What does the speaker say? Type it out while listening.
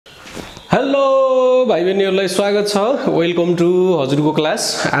Hello भाइ बहिनीहरुलाई स्वागत छ। वेलकम टु हजुरको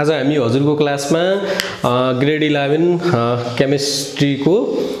क्लास। आज हामी हजुरको क्लासमा ग्रेड 11 केमिस्ट्री को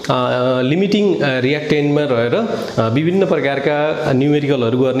लिमिटिङ रिएक्टेन्टमा रहेर विभिन्न प्रकारका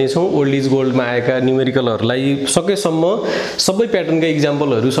न्युमेरिकलहरु गर्ने छौं। ओल्ड इज गोल्ड मा आएका न्युमेरिकलहरुलाई सकेसम्म सबै प्याटर्नका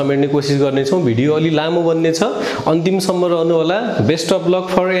एक्जाम्पलहरु समेट्ने कोसिस गर्ने छौं। भिडियो अलि लामो बन्ने छ, अन्तिमसम्म रहनु होला। Best of lock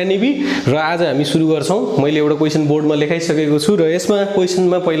for NEB। र आज हामी सुरु गर्छौं। मैले एउटा क्वेशन बोर्डमा लेखाइसकेको छु र यसमा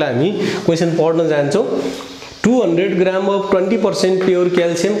क्वेशनमा पहिला हामी क्वेशन पढ्न जान्छौं। 200 ग्राम of 20% pure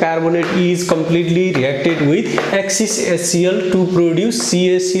calcium carbonate is completely reacted with HCl to produce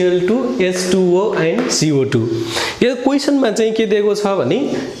CaCl2, H2O and CO2। यो क्वेशनमा चाहिँ के दिएको छ भने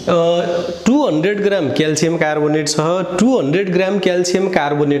 200 ग्राम क्याल्सियम कार्बोनेट छ। 200 ग्राम क्याल्सियम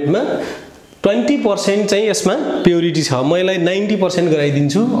कार्बोनेटमा 20% चाहिँ यसमा प्युरिटी छ। म यसलाई 90%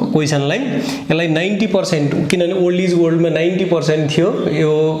 गराइदिन्छु क्वेशनलाई। यसलाई 90% किनभने ओल्ड इज गोल्डमा 90% थियो।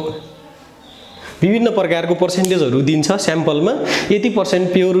 यो विभिन्न प्रकारको पर्सेन्टेजहरु दिन्छ स्याम्पलमा। यति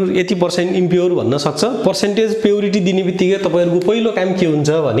 % प्योर, यति % इम्प्योर भन्न सक्छ। पर्सेन्टेज प्युरिटी दिने बित्तिकै तपाईहरुको पहिलो काम के हुन्छ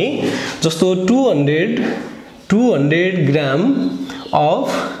भने जस्तो 200 ग्राम अफ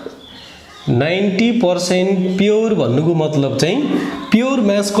 90% प्योर भन्नुको मतलब चाहिँ प्योर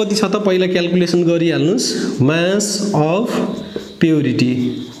मास कति छ त पहिला calculation गरिहाल्नुस्। Mass of purity,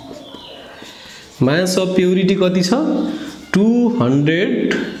 mass of purity कति छ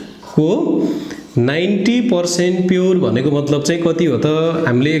 200 को 90% प्योर भनेको मतलब चाहिँ कति हो त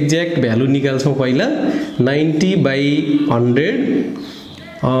हामीले एक्ज्याक्ट भ्यालु निकाल्छौं। पहिला 90 बाइ 100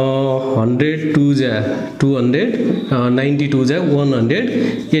 100 2 जा 200 92 जा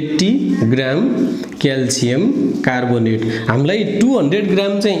 180 ग्राम क्याल्सियम कार्बोनेट। हामीलाई 200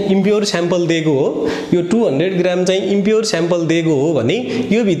 ग्राम चाहिँ इम्प्योर स्याम्पल दिएको हो। यो 200 ग्राम चाहिँ इम्प्योर स्याम्पल दिएको हो भने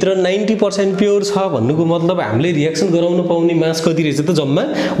यो भित्र 90% प्योर छ भन्नुको मतलब हामीले रिएक्सन गराउन पाउने मास कति रहेछ त जम्मा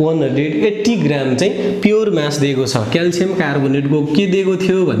 180 ग्राम चाहिँ प्योर मास दिएको छ। क्याल्सियम कार्बोनेटको के दिएको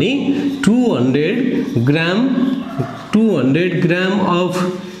थियो भने 200 ग्राम अफ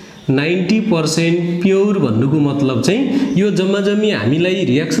 90% प्योर भन्नुको मतलब चाहिँ यो जम्मा जम्मी हामीलाई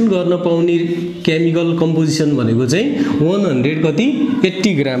रिएक्सन गर्न पाउने केमिकल कम्पोजिसन भनेको चाहिँ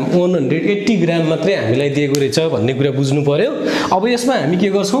 180 ग्राम 180 ग्राम मात्रै हामीलाई दिएको रहेछ भन्ने कुरा बुझ्नु पर्यो। अब यसमा हामी के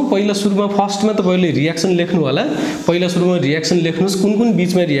गर्छौं पहिला सुरुमा फर्स्टमा तपाईहरुले रिएक्सन लेख्नु होला। पहिला सुरुमा रिएक्सन लेख्नुस् कुन कुन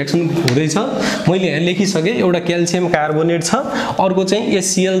बीचमा रिएक्सन हुँदैछ। मैले यहाँ लेखिसके। एउटा क्याल्सियम कार्बोनेट छ, अर्को चाहिँ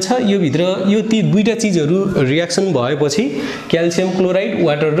HCl छ। यो भित्र यो ती दुईटा चीजहरु रिएक्सन भएपछि क्याल्सियम क्लोराइड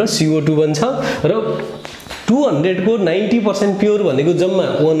वाटर र CO2 बन्छ र 200 को 90% प्योर भनेको जम्मा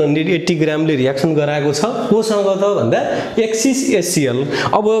 180 ग्रामले रिएक्सन गराएको छ। कोसँग त भन्दा एक्सिस HCl।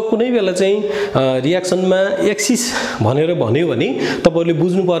 अब कुनै बेला चाहिँ रिएक्सनमा एक्सिस भनेर भन्यो भने तपाईहरुले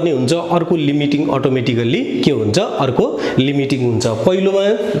बुझ्नु पर्ने हुन्छ अर्को लिमिटिङ अटोमेटिकली के हुन्छ, अर्को लिमिटिङ हुन्छ। पहिलोमा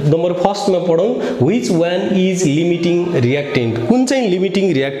नम्बर फर्स्टमा पढौं which one is limiting reactant. कुन चाहिँ लिमिटिङ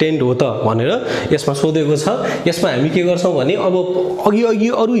रिएक्टेन्ट हो त भनेर यसमा सोधेको छ। यसमा हामी के गर्छौं भने अब अघि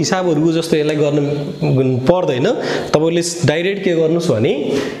अरु हिसाबहरुको जस्तो यसलाई गर्न पर्दैन। तपाईले डाइरेक्ट के गर्नुस् भने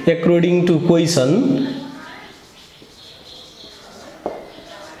according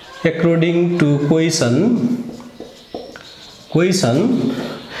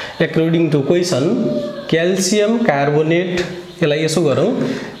to question calcium carbonate यसलाई यसो गरौं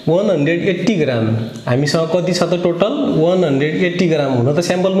 180 ग्राम हामीसँग कति छ त टोटल 180 ग्राम हुन त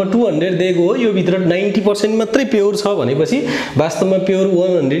स्याम्पलमा 200 दिएको हो। यो भित्र 90% मात्रै प्योर छ भनेपछि वास्तवमा प्योर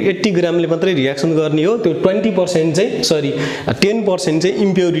 180 ग्रामले मात्रै रिएक्सन गर्ने हो। त्यो 20% चाहिँ सरी 10% चाहिँ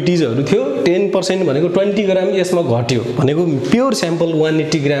इम्प्युरिटिजहरु थियो। 10% भनेको 20 ग्राम यसमा घट्यो भनेको प्योर स्याम्पल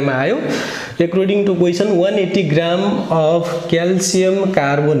 180 ग्राम आयो। According to question 180 gram of calcium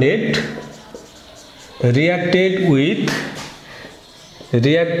carbonate reacted with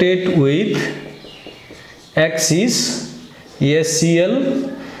HCl।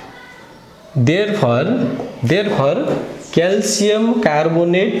 therefore calcium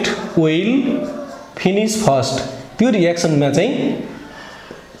carbonate will finish first। त्यो रिएक्सनमा चाहिँ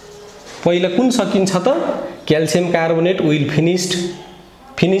पहिला कुन सकिन्छ त calcium carbonate will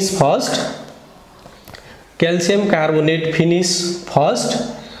finish first। Calcium carbonate finish first।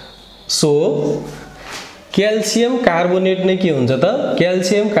 so calcium carbonate नै के हुन्छ त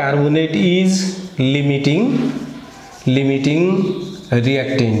calcium carbonate is limiting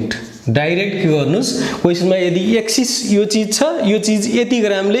reactant. Direct के गर्नुस् क्वेशनमा यदि एक्सिस यो चीज छ यो चीज यति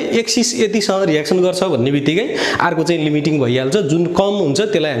ग्रामले एक्सिस यतिसँग रियाक्सन गर्छ भन्ने बित्तिकै अर्को चाहिँ लिमिटिङ भइहाल्छ जुन कम हुन्छ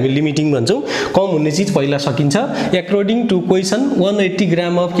त्यसलाई हामी लिमिटिङ भन्छौं कम हुने चीज पहिला सकिन्छ according to question 180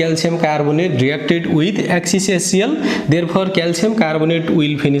 gram of calcium carbonate reacted with axis HCl therefore calcium carbonate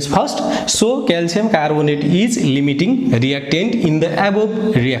will finish first so calcium carbonate is limiting reactant in the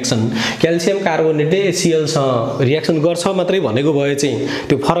above reaction calcium कार्बोनेटले HCl सँग रिएक्सन गर्छ मात्रै भनेको भए चाहिँ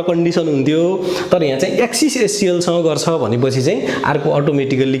त्यो फरक कन्डिसन हुन्थ्यो तर यहाँ चाहिँ एक्सिस HCl सँग गर्छ भनेपछि चाहिँ अर्को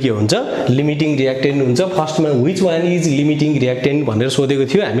अटोमेटिकली के हुन्छ लिमिटिङ रिएक्टेन्ट हुन्छ फर्स्टमा which one is limiting reactant भनेर सोधेको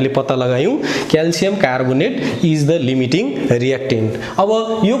थियो हामीले पत्ता लगायौं calcium carbonate is the limiting reactant अब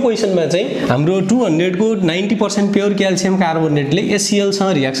यो क्वेशनमा चाहिँ हाम्रो 200 को 90% प्योर क्याल्सियम कार्बोनेटले HCl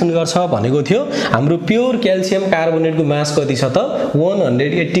सँग रिएक्सन गर्छ भनेको थियो हाम्रो प्योर क्याल्सियम कार्बोनेटको मास कति छ त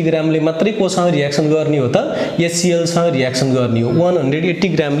 180 ग्रामले मात्रै कोसँग रिएक्सन गर्ने हो त HCl सँग रिएक्सन गर्ने हो 180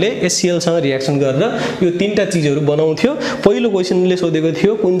 ग्रामले HCl सँग रिएक्सन गरेर यो तीनटा चीजहरु बनाउँथ्यो पहिलो क्वेशनले सोधेको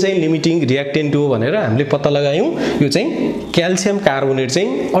थियो कुन चाहिँ लिमिटिङ रिएक्टेन्ट हो भनेर हामीले पत्ता लगायौं यो चाहिँ क्याल्सियम कार्बोनेट चाहिँ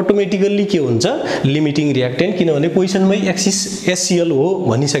अटोमेटिकली के हुन्छ लिमिटिङ रिएक्टेन्ट किनभने क्वेशनमै एक्सिस HCl हो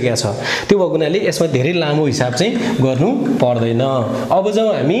भनिसकेको छ त्यो भएको हुनाले यसमा धेरै लामो हिसाब चाहिँ गर्नु पर्दैन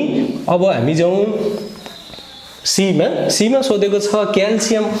अब हामी जाउँ सी मा सोधेको छ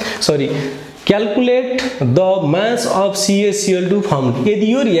Calculate the mass of CaCl2 formed. यदि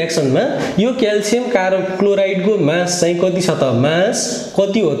यो रिएक्सनमा यो क्याल्सियम क्लोराइड को मास चाहिँ कति छ त मास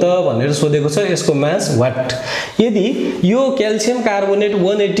कति हो त भनेर सोधेको छ यसको मास वाट यदि यो क्याल्सियम कार्बोनेट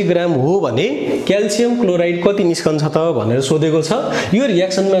 180 ग्राम हो भने क्याल्सियम क्लोराइड कति निस्कन्छ त भनेर सोधेको छ यो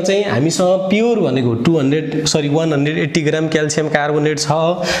रिएक्सनमा चाहिँ हामीसँग प्योर भनेको 180 ग्राम क्याल्सियम कार्बोनेट छ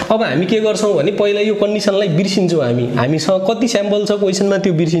अब हामी के गर्छौं भने पहिला यो कन्डिसनलाई बिर्सिन्छौं हामीसँग कति स्याम्पल छ क्वेशनमा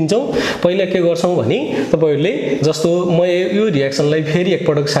त्यो बिर्सिन्छौं पहिला के गर्छौं भने तपाईहरुले जस्तो म यो रिएक्सनलाई फेरि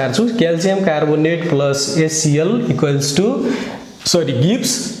एकपटक सार्छु calcium carbonate plus HCl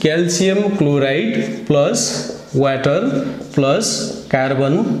gives calcium chloride plus water plus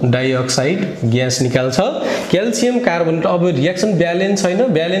carbon dioxide gas निकाल्छ क्याल्सियम कार्बोनेट अब रिएक्सन ब्यालेन्स छैन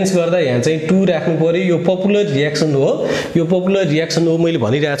ब्यालेन्स गर्दा यहाँ चाहिँ 2 राख्नु पर्यो यो पपुलर रिएक्सन हो मैले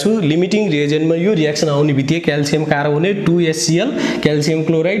भनिरहेछु लिमिटिङ रिएजेन्टमा यो रिएक्सन आउने बित्तिकै calcium carbonate 2 HCl calcium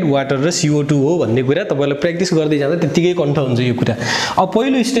chloride water र CO2 हो भन्ने कुरा तपाईलाई प्र्याक्टिस गर्दै जाँदा त्यतिकै कन्ठ हुन्छ यो कुरा अब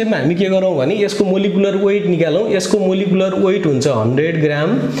पहिलो स्टेपमा हामी के गरौँ भने यसको मोलिकुलर वेट निकालौं यसको मोलिकुलर वेट हुन्छ 100 ग्राम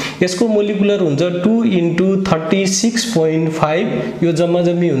यसको मोलिकुलर हुन्छ 2 * 36.5 यो जम्मा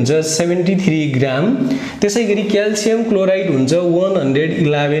हुन्छ 73 ग्राम त्यसैगरी क्याल्सियम क्लोराइड हुन्छ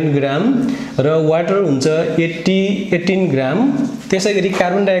 111 ग्राम र वाटर हुन्छ 18 ग्राम त्यसैगरी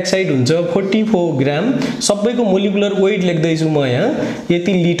कार्बन डाइअक्साइड हुन्छ 44 ग्राम सबैको मोलिकुलर वेट लेख्दै छु म यहाँ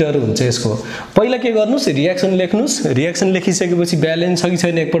यति लिटर हुन्छ यसको पहिला के गर्नुस् रिएक्सन लेख्नुस् रिएक्सन लेखिसकेपछि ब्यालेन्स छ कि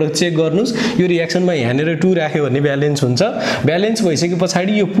छैन एकपटक चेक गर्नुस् यो रिएक्सनमा यहाँनेर 2 राख्यो भने ब्यालेन्स हुन्छ ब्यालेन्स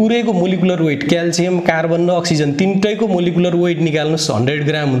भइसकेपछि यो पुरैको मोलिकुलर वेट क्याल्सियम कार्बन र अक्सिजन तीनटैको मोलिकुलर वेट निकाल्नुस् 100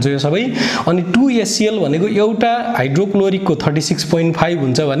 ग्राम हुन्छ यो सबै अनि 2 HCl भनेको एउटा हाइड्रोक्लोरिकको 36.5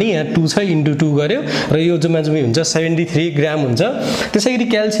 हुन्छ भने यहाँ 2 छ * 2 गर्यो र यो जम्मा हुन्छ 73 ग्राम हुन्छ त्यसैगरी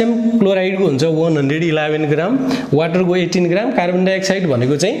क्याल्सियम क्लोराइडको हुन्छ 111 ग्राम वाटरको 18 ग्राम कार्बन डाइअक्साइड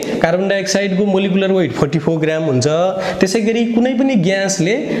भनेको चाहिँ कार्बन डाइअक्साइडको मोलिकुलर वेट 44 ग्राम हुन्छ त्यसैगरी कुनै पनि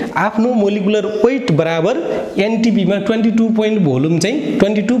ग्यासले आफ्नो मोलिकुलर वेट बराबर एनटीपी मा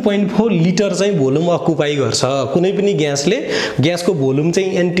 22.4 लिटर चाहिँ भोल्युम अक्युपाई गर्छ कुनै पनि ग्यासको भोल्युम चाहिँ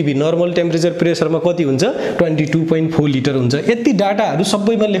एनटीपी नर्मल टेम्परेचर प्रेसरमा कति हुन्छ 22.4 लिटर हुन्छ यति डाटाहरु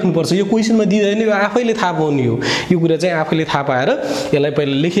सबैमा लेख्नु पर्छ यो क्वेशनमा दिदैन यो आफैले थाहा पाउने हो यो कुरा चाहिँ आफैले थाहा पाएर यसलाई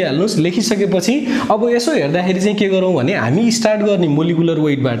पहिला लेखिहाल्नुस् लेखिसकेपछि अब यसो हेर्दाखेरि चाहिँ के गरौँ भने हामी स्टार्ट गर्ने मोलिकुलर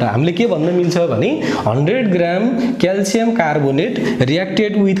वेटबाट हामीले के भन्न मिल्छ भने 100 ग्राम क्याल्सियम कार्बोनेट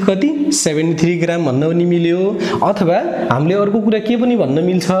रिएक्टेड विथ कति 73 ग्राम भन्न पनि मिल्यो अथवा हामीले अर्को कुरा के पनि भन्न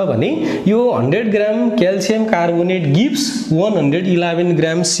मिल्छ भने यो 100 ग्राम क्याल्सियम कार्बोनेट गिव्स 111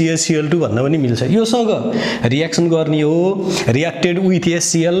 ग्राम CaCl2 भन्न पनि मिल्छ योसँग रिएक्सन गर्ने हो reacted with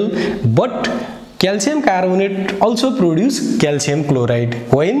HCl but Calcium carbonate also produce calcium chloride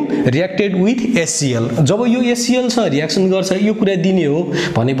when reacted with HCl. जब यो HCl सँग रिएक्सन गर्छ यो कुरा दिने हो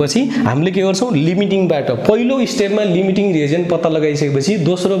भनेपछि हामीले के गर्छौं लिमिटिङ बाट पहिलो स्टेपमा लिमिटिङ रिएजेन्ट पत्ता लगाइसकेपछि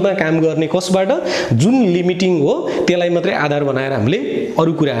दोस्रोमा काम गर्ने कसबाट जुन लिमिटिङ हो त्यसलाई मात्रै आधार बनाएर हामीले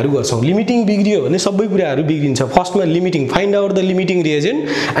अरु कुराहरु गर्छौं लिमिटिङ बिग्रियो भने सबै कुराहरु बिग्रिन्छ फर्स्टमा limiting find out the limiting reagent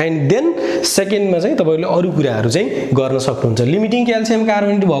and then सेकेन्डमा चाहिँ तपाईहरुले अरु कुराहरु चाहिँ गर्न सक्नुहुन्छ लिमिटिङ क्याल्सियम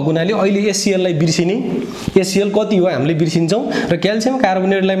कार्बोनेट भएको हुनाले अहिले HCl लाई बिर्सिने HCl कति हो हामीले बिर्सिन्छौं र क्याल्सियम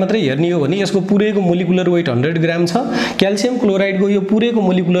कार्बोनेटलाई मात्रै हेर्ने हो भने यसको पुरैको मोलिकुलर वेट 100 ग्राम छ क्याल्सियम क्लोराइडको यो पुरैको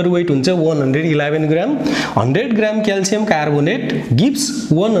मोलिकुलर वेट हुन्छ 111 ग्राम 100 ग्राम calcium carbonate gives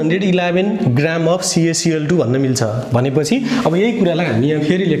 111 gram of CaCl2 भन्न मिल्छ भनेपछि अब यही कुरालाई हामी यहाँ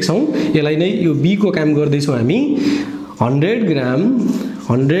फेरि लेख्छौं यसलाई नै यो B को काम गर्दै छौं हामी 100 ग्राम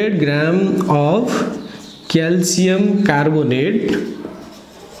of calcium carbonate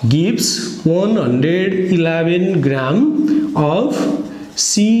gives 111 gram of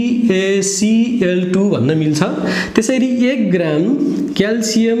CaCl2 भन्न मिल्छ त्यसैले 1 ग्राम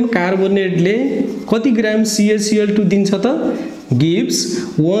क्याल्सियम कार्बोनेटले कति ग्राम CaCl2 दिन्छ त gives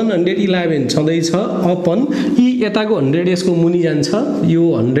 111 छँदैछ अपन यी यताको 100 यसको मुनि जान्छ यो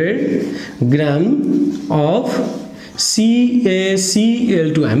 100 ग्राम of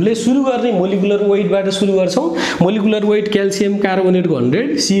CaCl2 हामीले सुरु गर्ने मोलिकुलर वेटबाट सुरु गर्छौं मोलिकुलर वेट क्याल्सियम कार्बोनेटको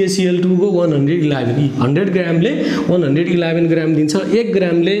 100 CaCl2 को 111 100 ग्रामले 111 ग्राम दिन्छ 1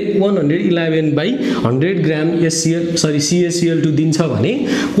 ग्रामले 111 बाइ 100 ग्राम CaCl2 दिन्छ भने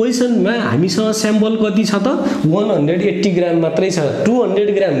क्वेशनमा हामीसँग स्याम्पल कति छ त 180 ग्राम मात्रै छ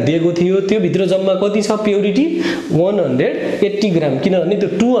 200 ग्राम दिएको थियो त्यो भित्र जम्मा कति छ प्युरिटी 180 ग्राम किनभने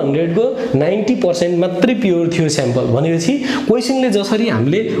त्यो 200 को 90% मात्रै प्योर थियो स्याम्पल भनेपछि क्वेशनले जसरी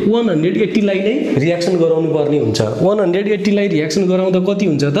हामीले 180 लाई नै रियाक्सन गराउनु पर्ने हुन्छ 180 लाई रियाक्सन गराउँदा कति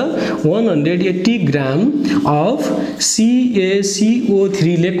हुन्छ त 180 ग्राम अफ CaCO3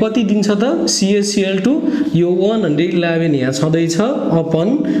 ले कति दिन्छ त CaCl2 यो 111 यहाँ छँदै छ अपन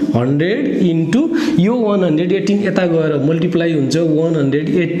 100 इन्टु यो 118 यता गएर मल्टिप्लाई हुन्छ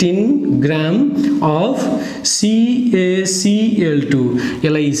 118 ग्राम अफ CaCl2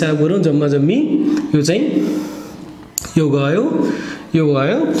 यसलाई हिसाब गरौँ जम्मा जम्मी यो चाहिँ यो गयो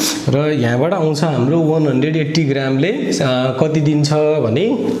र यहाँबाट आउँछ हाम्रो 180 ग्रामले कति दिन्छ भने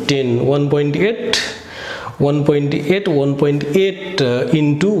 10 1.8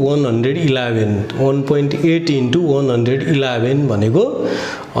 इन्टु 111 1.8 इन्टु 111 भनेको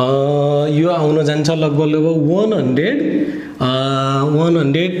यो आउन जान्छ लगभग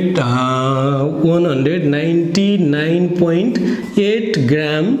 199.8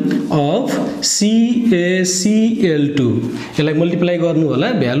 ग्राम अफ CaCl2 यसलाई मल्टिप्लाई गर्नु होला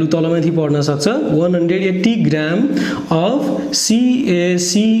भ्यालु तलमाथि पढ्न सक्छ 180 ग्राम अफ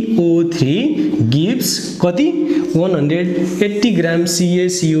CaCO3 गिव्स कति 180 ग्राम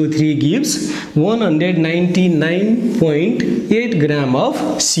CaCO3 gives 199.8 gram of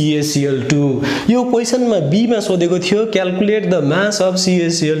CaCl2 यो क्वेशनमा B मा सोधेको थियो calculate the mass of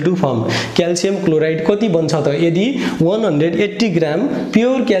CaCl2 from calcium chloride कति बन्छ त यदि 180 ग्राम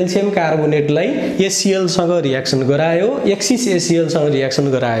प्योर क्याल्सियम कार्बोनेटलाई HCl सँग रियाक्सन गरायो एक्सिस HCl सँग रियाक्सन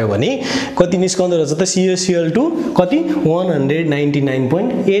गरायो भने कति निस्कँदो रहेछ त CaCl2 कति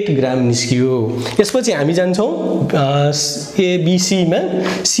 199.8 ग्राम निस्कियो यसपछि हामी जान्छौं ABC मा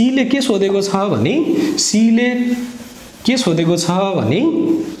C ले के सोधेको छ भने C ले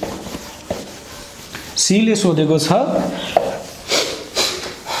सोधेको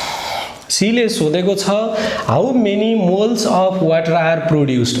छ how many moles of water are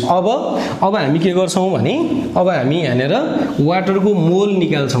produced अब हामी के गर्छौं भने अब हामी यहाँनेर वाटरको मोल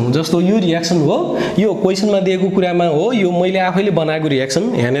निकाल्छौं जस्तो यो रियाक्सन हो यो क्वेशनमा दिएको कुरामा हो यो मैले आफैले बनाएको रियाक्सन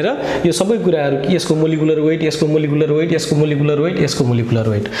यहाँनेर यो सबै कुराहरु यसको मोलिकुलर वेट यसको मोलिकुलर वेट यसको मोलिकुलर वेट यसको मोलिकुलर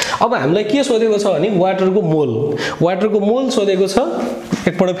वेट अब हामीलाई के सोधेको छ भने वाटरको मोल सोधेको छ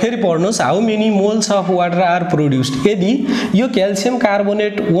एकपल्ट फेरि पढ्नुस् how many moles of water are produced यदि यो क्याल्सियम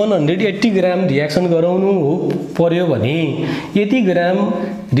कार्बोनेट 180 ग्राम रियाक्सन गराउनु पर्यो भने यति ग्राम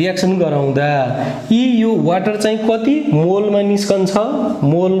रियाक्सन गराउँदा यो वाटर चाहिँ कति मोलमा निस्कन्छ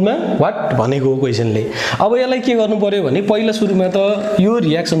मोलमा व्हाट भनेको क्वेशनले अब यसलाई के गर्नु पर्यो भने पहिला सुरुमा त यो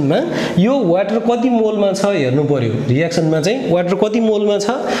रियाक्सनमा यो वाटर कति मोलमा छ हेर्नु पर्यो रियाक्सनमा चाहिँ वाटर कति मोलमा छ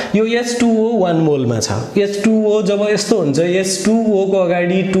यो H2O 1 मोलमा छ H2O जब यस्तो हुन्छ H2O को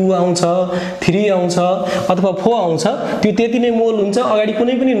अगाडि 2 आउँछ 3 आउँछ अथवा 4 आउँछ त्यो त्यति नै मोल हुन्छ अगाडि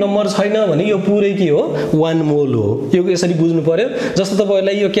कुनै पनि नम्बर छैन भने यो पुरै के हो 1 मोल हो यो यसरी बुझ्नु पर्यो जस्तो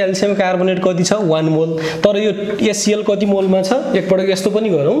तपाईहरुलाई यो क्याल्सियम कार्बोनेट कति छ 1 मोल तर यो HCl कति मोलमा छ एकपटक यस्तो पनि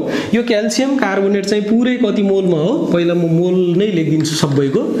गरौँ यो क्याल्सियम कार्बोनेट चाहिँ पुरै कति मोलमा हो पहिला म मोल नै लेखिदिन्छु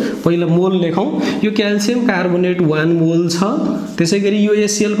सबैको पहिला मोल लेखौं यो क्याल्सियम कार्बोनेट 1 मोल छ त्यसैगरी यो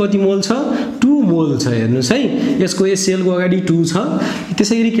HCl कति मोल छ 2 मोल छ हेर्नुस् है यसको HCl को अगाडि 2 छ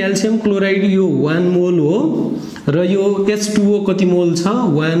त्यसैगरी क्याल्सियम क्लोराइड यो 1 मोल हो र यो H2O कति मोल छ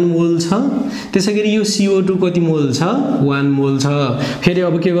 1 मोल छ त्यसैगरी यो CO2 कति मोल छ 1 मोल छ फेरि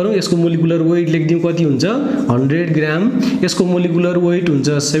अब के गरौँ यसको मोलिकुलर वेट लेख्दियौ कति हुन्छ 100 ग्राम यसको मोलिकुलर वेट हुन्छ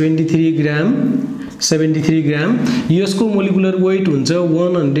 73 ग्राम यसको मोलिकुलर वेट हुन्छ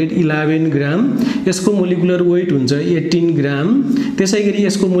 111 ग्राम यसको मोलिकुलर वेट हुन्छ 18 ग्राम त्यसैगरी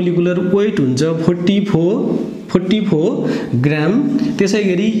यसको मोलिकुलर वेट हुन्छ 44 ग्राम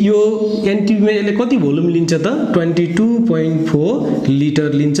त्यसैगरी यो एनटीपी मा यसले कति भोल्युम लिन्छ त 22.4 लिटर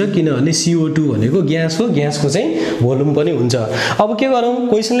लिन्छ किनभने CO2 भनेको ग्यास हो ग्यासको चाहिँ भोल्युम पनि हुन्छ अब के गरौँ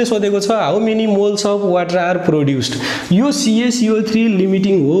क्वेशनले सोधेको छ how many moles of water are produced यो CaCO3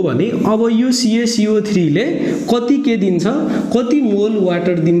 लिमिटिङ हो भने अब यो CaCO3 ले कति के दिन्छ कति मोल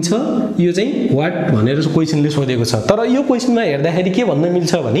वाटर दिन्छ यो चाहिँ वाट भनेर क्वेशनले सोधेको छ तर यो क्वेशनमा हेर्दाखेरि के भन्न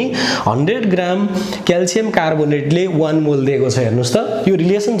मिल्छ भने 100 ग्राम क्याल्सियम कार्बोनेटले 1 मोल दिएको छ हेर्नुस् त यो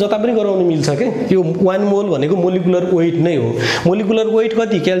रिलेसन जता पनि गराउन मिल्छ के यो 1 मोल भनेको मोलिकुलर वेट नै हो मोलिकुलर वेट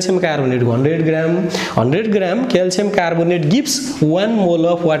कति calcium कार्बोनेटको 100 gram calcium carbonate gives 1 mole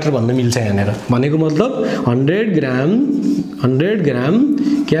of water भन्न मिल्छ यहाँनेर भनेको मतलब 100 ग्राम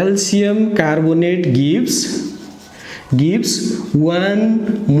calcium carbonate gives 1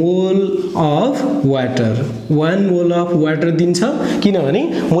 mole of water दिन्छ किनभने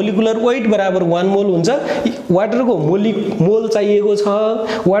मोलिकुलर वेट बराबर 1 मोल हुन्छ वाटरको मोल चाहिएको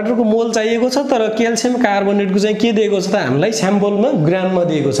छ तर क्याल्सियम कार्बोनेटको चाहिँ के दिएको छ त हामीलाई स्याम्पलमा ग्राममा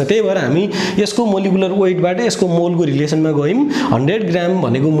दिएको छ त्यही भएर हामी यसको मोलिकुलर वेटबाट यसको मोलको रिलेसनमा गयौं 100 ग्राम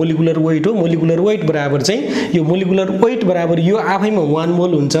भनेको मोलिकुलर वेट हो मोलिकुलर वेट बराबर चाहिँ यो मोलिकुलर वेट बराबर यो आफैमा 1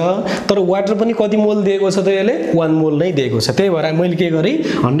 मोल हुन्छ तर वाटर पनि कति मोल दिएको छ त यसले 1 मोल नै दिएको छ त्यही भएर मैले के गरे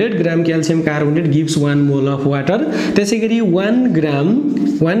 100 ग्राम calcium carbonate gives 1 mole of water त्यसैगरी 1 ग्राम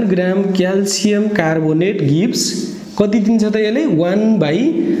क्याल्सियम कार्बोनेट गिव्स कति दिन्छ त यसले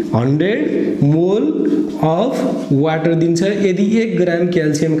 1/100 मोल अफ वाटर दिन्छ यदि 1 ग्राम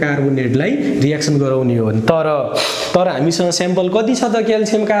क्याल्सियम कार्बोनेटलाई रिएक्सन गराउने हो भने तर हामीसँग स्याम्पल कति छ त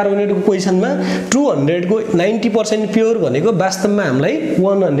क्याल्सियम कार्बोनेटको क्वेशनमा 200 को 90% प्योर भनेको वास्तवमा हामीलाई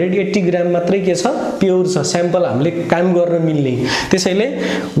 180 ग्राम मात्रै के छ प्योर छ स्याम्पल हामीले काम गर्न मिल्ने त्यसैले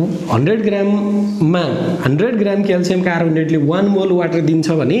 100 ग्राम क्याल्सियम कार्बोनेटले 1 मोल वाटर दिन्छ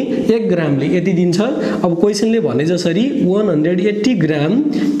भने 1 ग्रामले यति दिन्छ अब क्वेशनले भने जसरी 180 ग्राम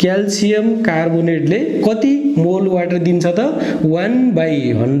क्याल्सियम कार्बोनेटले कति मोल वाटर दिन्छ त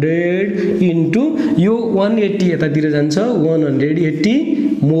 1/100 इन्टु यो 180 यतातिर जान्छ 180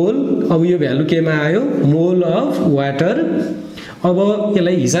 मोल अब यो भ्यालु केमा आयो मोल अफ वाटर अब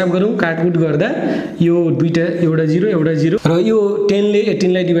यसलाई हिसाब गरौँ काटकुट गर्दा यो दुईटा एउटा 0 र यो 10 ले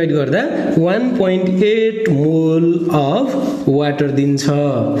 18 लाई डिवाइड गर्दा 1.8 मोल अफ वाटर दिन्छ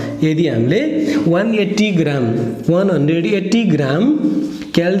यदि हामीले 180 ग्राम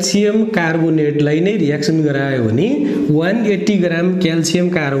क्याल्सियम कार्बोनेटलाई नै रिएक्सन गरायो भने 180 ग्राम calcium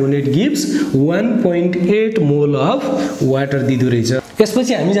carbonate gives 1.8 mole of water दिदो रहेछ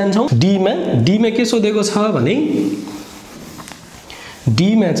यसपछि हामी जान्छौं डी मा के सोधेको छ भने डी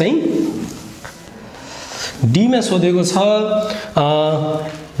मा सोधेको छ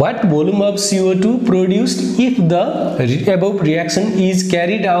what volume of CO2 produced if the above reaction is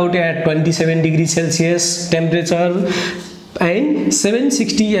carried out at 27 degrees Celsius temperature and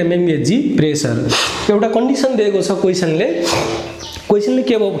 760 mmHg pressure एउटा कन्डिसन दिएको छ क्वेशनले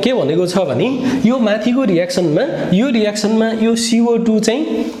के भनेको छ भने यो माथिको रिएक्सनमा यो CO2 चाहिँ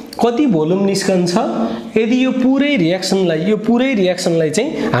कति भोल्युम निस्कन्छ यदि यो पुरै रिएक्सनलाई चाहिँ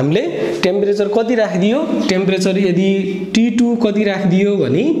हामीले टेम्परेचर कति राखिदियो टेम्परेचर यदि T2 कति राखिदियो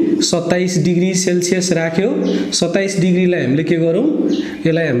भने 27 डिग्री सेल्सियस राख्यो 27 डिग्रीलाई हामीले के गरौँ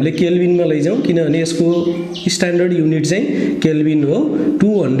यसलाई हामीले केल्भिनमा लैजाउँ किनभने यसको स्ट्यान्डर्ड युनिट चाहिँ केल्भिन हो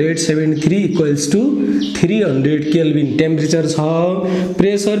 273 = 300 केल्भिन टेम्परेचर छ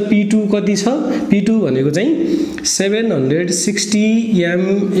प्रेसर P2 कति छ P2 भनेको चाहिँ 760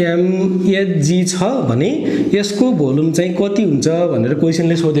 mmHg छ भने यसको भोल्युम चाहिँ कति हुन्छ भनेर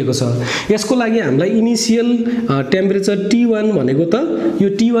क्वेशनले सोधेको छ यसको लागि हामीलाई इनिशियल टेम्परेचर T1 भनेको त यो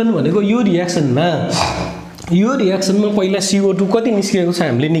T1 भनेको यो रिएक्सनमा पहिला CO2 कति निस्केको छ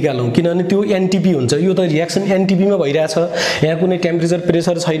हामीले निकालौं किनभने त्यो NTP हुन्छ यो त रिएक्सन NTP मा भइराछ यहाँ कुनै टेम्परेचर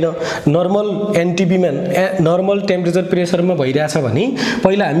प्रेसर छैन नर्मल NTP मा नर्मल टेम्परेचर प्रेसर मा भइराछ भने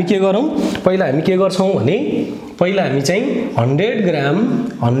पहिला हामी के गर्छौं भने पहिला हामी चाहिँ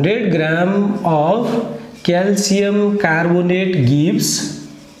 100 ग्राम of calcium carbonate gives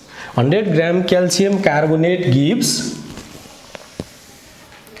 100 gram calcium carbonate gives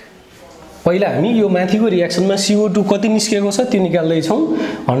पहिला हामी यो माथिको रियाक्सनमा CO2 कति निस्केको छ त्यो निकाल्दै छौं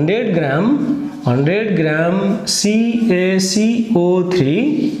 100 ग्राम CaCO3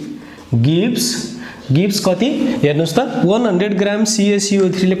 gives कति हेर्नुस् त 100 ग्राम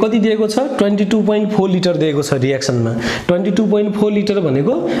CaCO3 ले कति दिएको छ 22.4 लिटर दिएको छ रियाक्सनमा 22.4 लिटर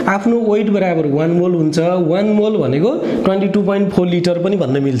भनेको आफ्नो वेट बराबर 1 मोल हुन्छ 1 मोल भनेको 22.4 लिटर पनि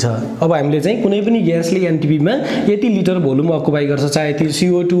भन्न मिल्छ अब हामीले चाहिँ कुनै पनि ग्यासले एनटीपी मा यति लिटर भोल्युम अकुपाई गर्छ चाहे त्यो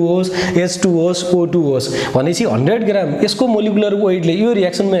CO2 होस् H2 होस् O2 होस् भनेपछि 100 ग्राम यसको मोलिकुलर वेटले यो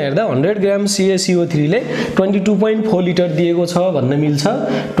रियाक्सनमा हेर्दा 100 ग्राम CaCO3 ले 22.4 लिटर दिएको छ भन्न मिल्छ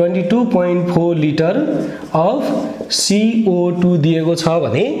 22.4 लिटर of CO2 दिएको छ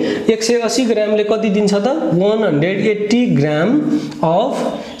भने 180 ग्रामले कति दिन्छ त 180 ग्राम of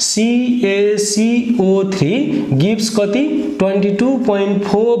CaCO3 gives कति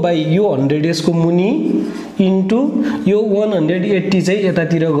 22.4 by यो 100 यसको मुनि इन्टु यो 180 चाहिँ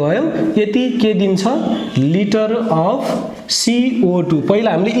यतातिर गयो यति के दिन्छ लिटर अफ CO2 पहिला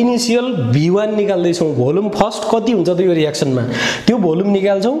हामीले इनिशियल V1 निकाल्दै छौं भोल्युम फर्स्ट कति हुन्छ त यो रियाक्सनमा त्यो भोल्युम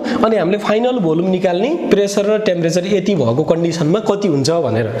निकाल्छौं अनि हामीले फाइनल भोल्युम निकाल्ने प्रेसर र टेम्परेचर यति भएको कन्डिसनमा कति हुन्छ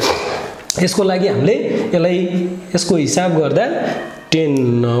भनेर यसको लागि हामीले यसको हिसाब गर्दा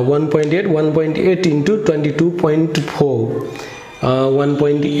 1.8 into 22.4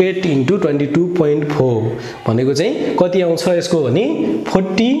 1.8 into 22.4 भनेको चाहिँ कति आउँछ यसको भने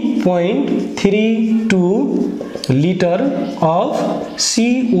 40.32 लिटर अफ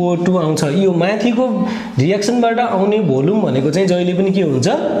CO2 आउँछ यो माथिको रियाक्सनबाट आउने भोल्युम भनेको चाहिँ जहिले पनि के हुन्छ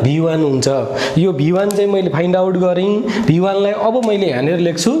V1 हुन्छ यो V1 चाहिँ मैले फाइन्ड आउट गरे V1 लाई अब मैले यहाँनेर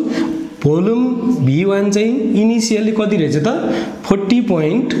लेख्छु भोल्युम V1 चाहिँ इनिशियली कति रहेछ त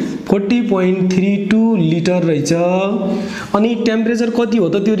 40.32 लिटर रहेछ अनि टेम्परेचर कति हो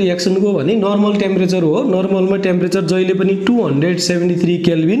त त्यो रियाक्सनको भने नर्मल टेम्परेचर हो नर्मलमा टेम्परेचर जहिले पनि 273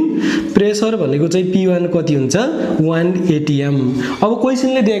 केल्भिन प्रेसर भनेको चाहिँ P1 कति हुन्छ 180 m अब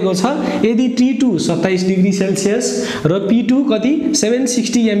क्वेशनले दिएको छ यदि T2 27 डिग्री सेल्सियस र P2 कति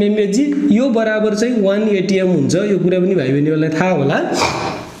 760 mmHg यो बराबर चाहिँ 180 m हुन्छ यो कुरा पनि भाइ बहिनीहरुलाई थाहा होला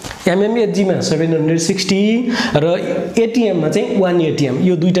mmHg मा 760 र ATM मा चाहिँ 180 m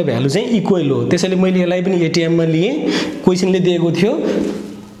यो दुईटा भ्यालु चाहिँ इक्वल हो त्यसैले मैले यसलाई पनि ATM मा लिए क्वेशनले दिएको थियो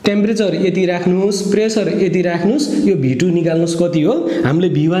टेम्परेचर यति राख्नुस् प्रेसर यति राख्नुस् यो V2 निकाल्नुस् कति हो हामीले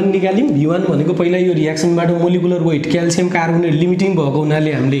V1 निकाल्यौं V1 भनेको पहिला यो रियाक्सनबाट molecular weight calcium carbonate limiting भएको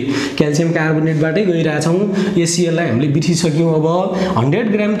हुनाले हामीले क्याल्सियम कार्बोनेटबाटै गइराछौं एसीएल लाई हामीले बिर्सिसक्यौं अब 100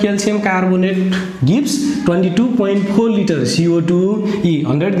 ग्राम calcium carbonate gives 22.4 litre CO2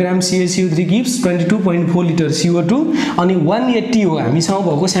 100 ग्राम CaCO3 गिव्स 22.4 लिटर CO2 अनि 180 हो हामीसँग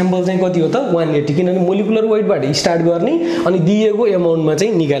भएको स्याम्पल चाहिँ कति हो त 180 किनभने मोलिकुलर वेटबाट स्टार्ट गर्ने अनि दिएको एमाउन्टमा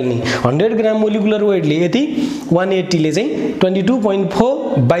चाहिँ निकाल्ने 100 ग्राम मोलिकुलर वेटले यति 180 ले चाहिँ 22.4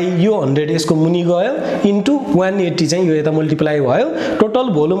 बाइ यो 100 यसको मुनि गयो इन्टु 180 चाहिँ यो यता मल्टिप्लाई भयो टोटल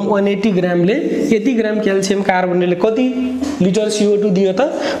भोल्युम 180 ग्रामले यति ग्राम क्याल्सियम कार्बोनेटले कति लिटर CO2 दियो त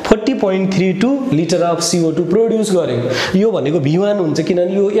 40.32 लिटर अफ CO2 प्रोड्युस गर्यो यो भनेको V1 हुन्छ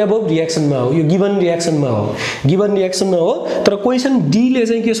किनभने यो एबभ रियाक्सनमा हो यो गिवन रियाक्सनमा हो तर क्वेशन डी ले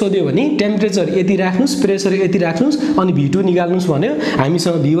चाहिँ के सोध्यो भने टेम्परेचर यति राख्नुस् प्रेसर यति राख्नुस् अनि V2 निकाल्नुस् भन्यो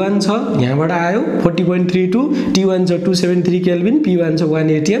हामीसँग V1 छ यहाँबाट आयो 40.32 T1 छ 273 केल्भिन P1 छ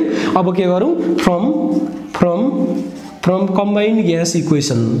 180 m अब के गरौँ from combined gas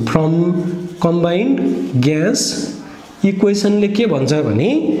equation equation ले के भन्छ भने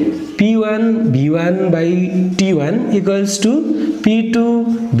P1 V1 by T1 equals to P2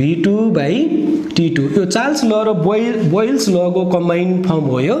 V2 by T2 यो चार्ल्स ल र बोयल्स ल को कम्बाइन्ड फर्म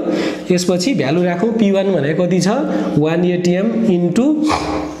हो यो यसपछि भ्यालु राखौं P1 भनेको कति छ 180 m इन्टु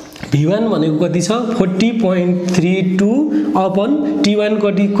V1 भनेको कति छ 40.32 अपन T1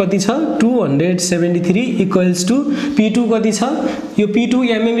 कति छ 273 इक्वल्स टु P2 कति छ यो P2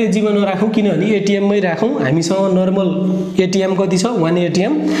 mmHg मा नराखौं किनभने ATM मै राखौं हामीसँग नर्मल ATM कति छ 180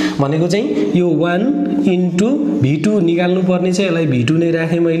 m भनेको चाहिँ यो 1 इन्टु V2 निकाल्नु पर्ने छ यसलाई V2 नै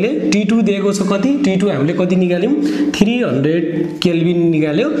राखे मैले T2 दिएको छ कति T2 हामीले कति निकाल्यौं 300 केल्भिन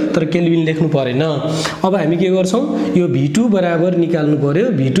निकाल्यो तर केल्भिन लेख्नु परेन अब हामी के गर्छौं यो V2 बराबर निकाल्नु पर्यो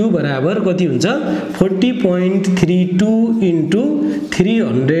V2 बराबर कति हुन्छ 40.32 इन्टु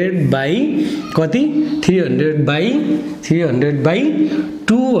 300 बाइ कति 300 बाइ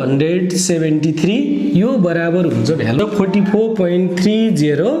 273 यो बराबर हुन्छ भ्यालु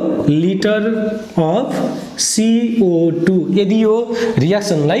 44.30 लिटर अफ CO2 यदि यो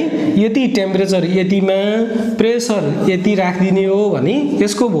रियाक्सनलाई यति टेम्परेचर यतिमा प्रेसर यति राख्दिने हो भने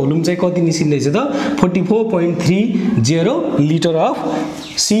यसको भोल्युम चाहिँ कति निस्किँदैछ त 44.30 लिटर अफ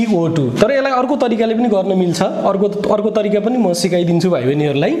CO2 तर यसलाई अर्को तरिकाले पनि गर्न मिल्छ अर्को तरिका पनि म सिकाइदिन्छु भाइ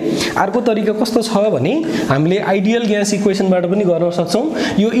बहिनीहरुलाई अर्को तरिका कस्तो छ भने हामीले आइडियल ग्यास इक्वेसनबाट पनि गर्न सक्छौं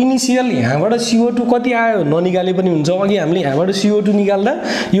यो इनिशियल यहाँबाट CO2 कति आयो ननिकाले पनि हुन्छ अघि हामीले यहाँबाट CO2 निकाल्दा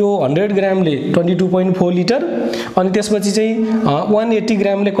यो 100 ग्रामले 22.4 लिटर अनि त्यसपछि चाहिँ 180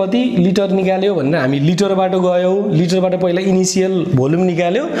 ग्रामले कति लिटर निकाल्यो भनेर हामी लिटरबाट गयौ लिटरबाट पहिला इनिशियल भोल्युम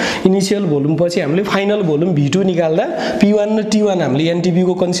निकाल्यो इनिशियल भोल्युम पछि हामीले फाइनल भोल्युम V2 निकाल्दा P1 र T1 हामीले NTB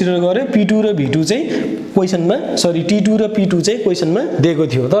को कन्सिडर गर्यो P2 र V2 चाहिँ क्वेशनमा सरी T2 र P2 चाहिँ क्वेशनमा दिएको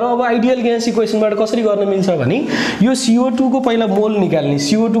थियो तर अब आइडियल ग्यास इक्वेसनबाट कसरी गर्न मिल्छ भने यो CO2 को पहिला मोल निकाल्ने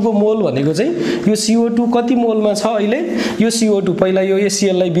CO2 को मोल भनेको चाहिँ यो CO2 कति मोलमा छ अहिले यो CO2 पहिला यो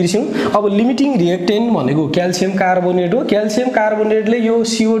HCl लाई बिर्स्यौं अब लिमिटिङ रिएक्टेन्ट भनेको क्याल्सियम कार्बोनेट हो क्याल्सियम कार्बोनेटले यो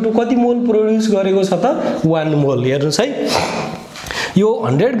CO2 कति मोल प्रोड्युस गरेको छ त 1 मोल हेर्नुस् है यो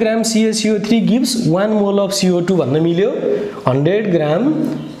 100 ग्राम CaCO3 gives 1 mole of CO2 भन्न मिल्यो 100 ग्राम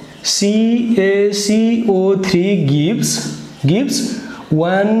CaCO3 gives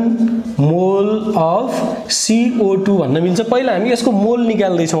 1 mole of CO2 भन्न मिल्छ पहिला हामी यसको मोल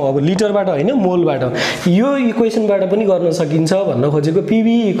निकाल्दै छौं अब लिटरबाट हैन मोलबाट यो इक्वेसनबाट पनि गर्न सकिन्छ भन्न खोजेको PV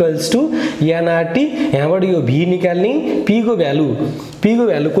nRT यहाँबाट यो V निकाल्ने P को भ्यालु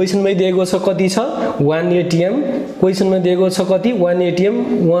क्वेशनमै दिएको छ कति छ 1 atm क्वेशनमा दिएको छ कति 1 atm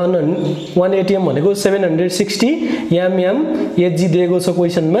 1 atm भनेको 760 mm Hg दिएको छ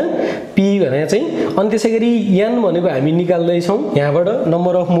क्वेशनमा P भने चाहिँ अनि त्यसैगरी n भनेको हामी निकाल्दै छौं यहाँबाट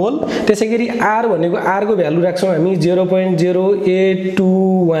नम्बर अफ मोल त्यसैगरी R भनेको R को भ्यालु राख्छौं हामी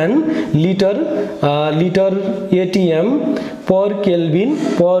 0.0821 लिटर atm पर केल्भिन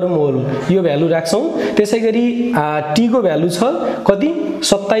पर मोल यो भ्यालु राख्छौं त्यसैगरी T को भ्यालु छ कति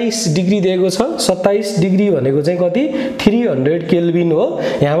 27 डिग्री दिएको छ 27 डिग्री भनेको चाहिँ कति 300 केल्भिन हो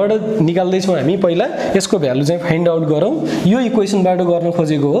यहाँबाट निकाल्दै छौं हामी पहिला यसको भ्यालु चाहिँ फाइन्ड आउट गरौं यो इक्वेसनबाट गर्न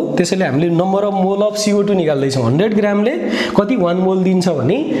खोजेको हो त्यसैले हामीले number of mole of CO2 निकाल्दै छौं 100 ग्रामले कति 1 मोल दिन्छ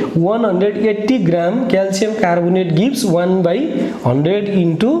भने 180 ग्राम क्याल्सियम कार्बोनेट गिव्स 1/100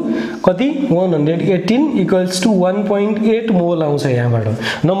 इन्टु कति 118 इक्वल्स टु 1.8 मोल आउँछ यहाँबाट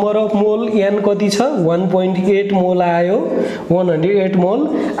नम्बर अफ मोल n कति छ 1.8 मोल आयो 108 मोल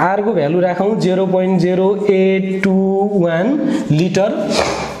R को भ्यालु राखौं 0.0821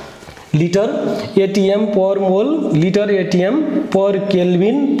 लिटर atm पर मोल लिटर atm पर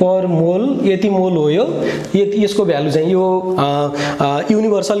केल्भिन पर मोल यति मोल हो यो यसको भ्यालु चाहिँ यो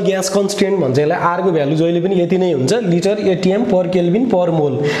युनिभर्सल ग्यास कन्स्टेन्ट भन्छ यसलाई R को भ्यालु जहिले पनि यति नै हुन्छ लिटर atm पर केल्भिन पर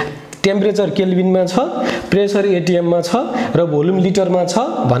मोल टेम्परेचर केल्भिनमा छ प्रेशर एटीएम मा छ र भोल्युम लिटरमा छ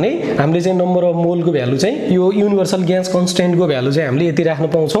भने हामीले चाहिँ नम्बर अफ मोल को भ्यालु चाहिँ यो युनिभर्सल ग्यास कन्स्टेन्ट को भ्यालु चाहिँ हामीले यति राख्न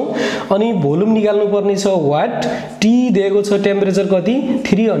पाउँछौं अनि भोल्युम निकाल्नु पर्ने छ वाट टी दिएको छ टेम्परेचर कति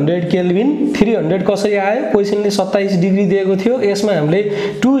 300 केल्भिन 300 कसरी आयो क्वेशनले 27 डिग्री दिएको थियो यसमा हामीले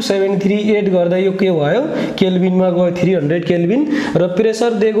 2738 गर्दा यो के भयो केल्भिनमा गयो 300 केल्भिन र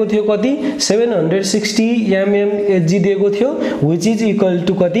प्रेशर दिएको थियो कति 760 mm Hg दिएको थियो व्हिच इज इक्वल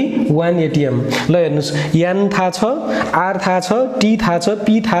टु कति 1 atm ल हेर्नुस् n थाहा छ r थाहा छ t थाहा छ p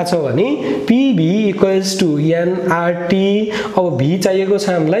थाहा छ भने pv इक्वल्स टु nRT अब v चाहिएको छ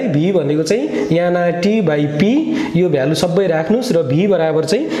हामीलाई v भनेको चाहिँ nRT बाइ p यो भ्यालु सबै राख्नुस् र v बराबर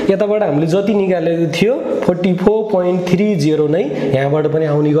चाहिँ यताबाट हामीले जति निकालेको थियो 44.30 नै यहाँबाट पनि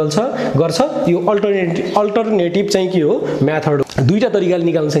आउने गर्छ यो अल्टरनेटिभ चाहिँ के हो मेथड दुईटा तरिकाले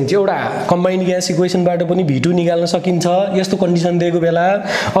निकाल्न सकिन्छ एउटा कम्बाइन्ड ग्यास इक्वेसनबाट पनि v2 निकाल्न सकिन्छ यस्तो कन्डिसन दिएको बेला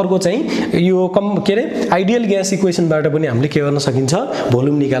अर्को चाहिँ यो के रे आइडियल ग्यास इक्वेसनबाट पनि हामीले के गर्न सकिन्छ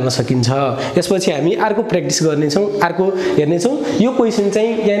भोल्युम निकाल्न सकिन्छ यसपछि हामी अर्को प्र्याक्टिस गर्ने छौं अर्को हेर्ने छौं यो क्वेशन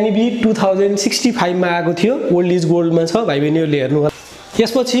चाहिँ NEB 2065 मा आएको थियो ओल्ड इज गोल्ड मा छ भाइ बहिनीहरुले हेर्नु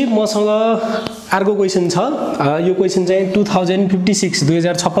यसपछि मसँग अर्को क्वेशन छ यो क्वेशन चाहिँ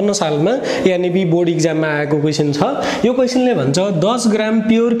 2056 सालमा NEB बोर्ड एक्जाममा आएको क्वेशन छ यो क्वेशनले भन्छ 10 ग्राम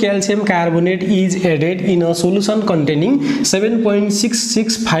pure calcium carbonate is added in a solution containing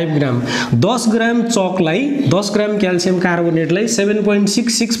 7.665 gram 10 gram चकलाई 10 gram calcium कार्बोनेटलाई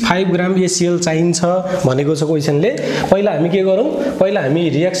 7.665 gram HCl चाहिन्छ भनेको छ क्वेशनले पहिला हामी के गरौं पहिला हामी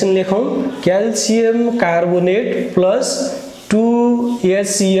reaction लेखौं calcium carbonate plus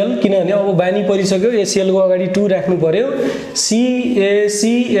 2HCl किनभने अब बानी परिसक्यो HCl को अगाडि 2 राख्नु पर्यो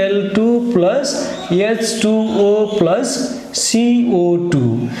CaCl2 plus H2O plus CO2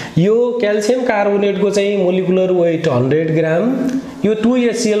 यो क्याल्सियम कार्बोनेट को चाहिँ मोलिकुलर वेट 100 ग्राम यो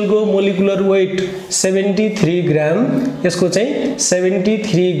 2HCl को मोलिकुलर वेट 73 ग्राम यसको चाहिँ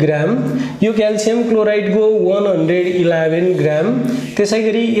 73 ग्राम यो क्याल्सियम क्लोराइड को 111 ग्राम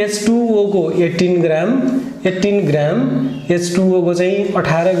त्यसैगरी H2O को 18 ग्राम 18 ग्राम, H2O को चाहिँ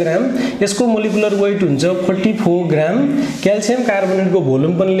 18 ग्राम, यसको मोलिकुलर वेट हुन्छ 44 ग्राम। क्याल्सियम कार्बोनेटको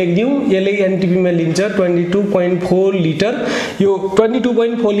भोल्युम पनि लेखिदिउँ, यसले एनटीपी मा लिन्छ 22.4 लिटर। यो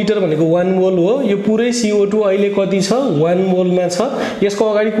 22.4 लिटर भनेको 1 मोल हो। यो पुरै CO2 अहिले कति छ 1 मोल मा छ। यसको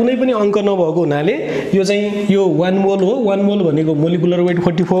अगाडि कुनै पनि अंक नभएको हुनाले यो चाहिँ यो 1 मोल हो। 1 मोल भनेको मोलिकुलर वेट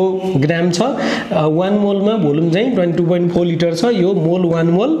 44 ग्राम छ, 1 मोल मा भोल्युम चाहिँ 22.4 लिटर छ। यो मोल 1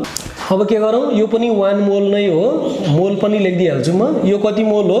 मोल। अब के गरौँ, यो पनि 1 मोल नै हो, मोल पनि लेखिदिहाल्छु म। यो कति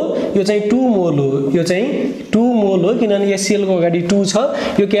मोल हो, यो चाहिँ 2 मोल हो। यो चाहिँ 2 मोल हो किनभने HCl को अगाडि 2 छ।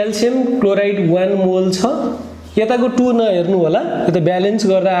 यो क्याल्सियम क्लोराइड 1 मोल छ। यताको 2 नहेर्नु होला, यो त ब्यालेन्स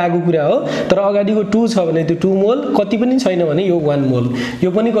गर्दा आएको कुरा हो। तर अगाडिको 2 छ भने त्यो 2 मोल, कति पनि छैन भने यो 1 मोल।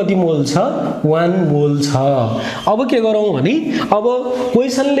 यो पनि कति मोल छ 1 मोल छ। अब के गरौँ भने, अब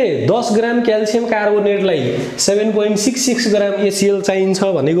क्वेशनले 10 ग्राम क्याल्सियम कार्बोनेटलाई 7.66 ग्राम HCl चाहिन्छ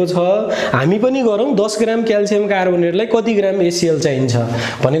भनेको छ। हामी पनि गरौँ 10 ग्राम क्याल्सियम कार्बोनेटलाई कति ग्राम HCl चाहिन्छ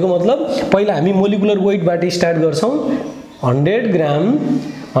भनेको मतलब पहिला हामी मोलिकुलर वेटबाट स्टार्ट गर्छौं। 100 ग्राम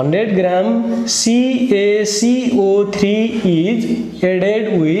CaCO3 is added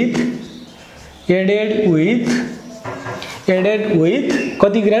with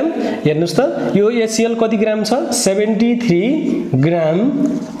कति ग्राम हेर्नुस् त, यो HCl कति ग्राम छ 73 ग्राम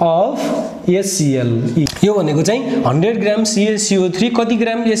अफ HCl। यो भनेको चाहिँ 100 ग्राम CaCO3 कति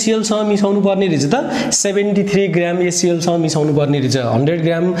ग्राम HCl सँग मिसाउनु पर्ने रहेछ त 73 ग्राम HCl सँग मिसाउनु पर्ने रहेछ। 100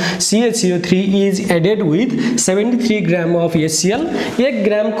 ग्राम CaCO3 is added with 73 gram of HCl। 1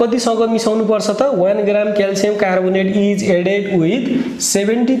 ग्राम कति सँग मिसाउनु पर्छ त 1 ग्राम calcium carbonate is added with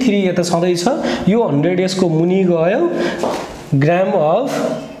 73, यता सधैं छ। यो 100 यसको मुनि गयो, ग्राम अफ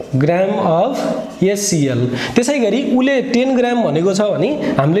HCl। त्यसै गरी उले 10 ग्राम भनेको छ भने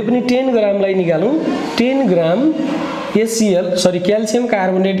हामीले पनि 10 ग्रामलाई निकालौं। 10 ग्राम calcium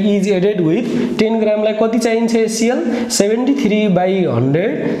carbonate is added with 10 ग्रामलाई कति चाहिन्छ HCl 73/100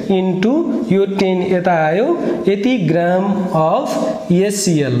 इन्टु यो 10 यता आयो, यति ग्राम अफ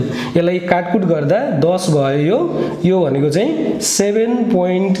HCl। यसलाई काटकुट गर्दा 10 भयो। यो भनेको चाहिँ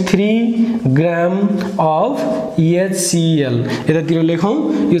 7.3 ग्राम अफ HCl। यतातिर लेखौं,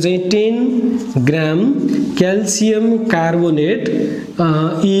 यो चाहिँ 10 ग्राम calcium carbonate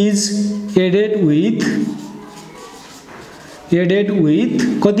is added with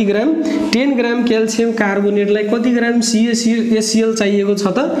कति ग्राम 10 ग्राम क्याल्सियम कार्बोनेटलाई कति ग्राम HCl चाहिएको छ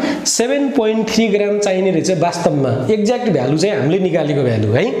त 7.3 ग्राम चाहिने रहेछ वास्तवमा। एक्ज्याक्ट भ्यालु चाहिँ हामीले निकालेको भ्यालु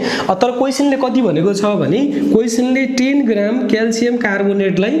है। तर क्वेशनले कति भनेको छ भने क्वेशनले 10 ग्राम क्याल्सियम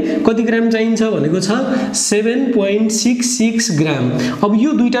कार्बोनेटलाई कति ग्राम चाहिन्छ भनेको छ 7.66 ग्राम। अब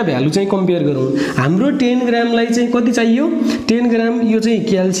यो दुईटा भ्यालु चाहिँ कम्पेयर गरौँ। हाम्रो 10 ग्रामलाई चाहिँ कति चाहियो 10 ग्राम यो चाहिँ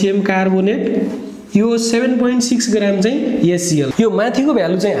क्याल्सियम कार्बोनेट, यो 7.6 ग्राम चाहिँ HCl। यो माथिको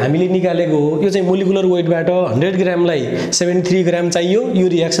भ्यालु चाहिँ हामीले निकालेको हो। यो चाहिँ मोलिकुलर वेटबाट 100 ग्रामलाई 73 ग्राम चाहियो, यो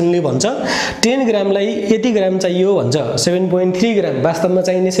रियाक्सनले भन्छ। 10 ग्रामलाई यति ग्राम चाहियो भन्छ 7.3 ग्राम, वास्तवमा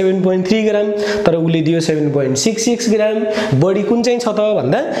चाहिने 7.3 ग्राम, तर उले दियो 7.66 ग्राम। बढी कुन चाहिँ छ त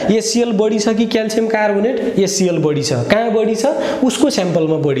भन्दा HCl बढी छ कि क्याल्सियम कार्बोनेट HCl बढी छ। कहाँ बढी छ उसको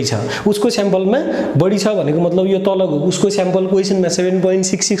स्याम्पलमा बढी छ। उसको स्याम्पलमा बढी छ भनेको मतलब यो तलको उसको स्याम्पल क्वेशनमा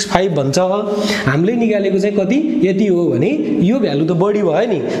 7.665 भन्छ। हामीले निकालेको चाहिँ कति यति हो भने यो भ्यालु त बढी भयो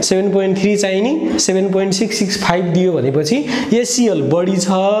नि, 7.3 चाहिने 7.665 दियो भनेपछि HCl बढी छ।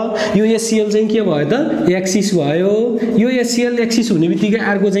 यो HCl चाहिँ के भयो त एक्सिस भयो। यो HCl एक्सिस हुने बित्तिकै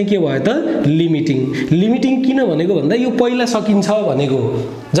अर्को चाहिँ के भयो त लिमिटिङ किन भनेको भन्दा यो पहिला सकिन्छ भनेको।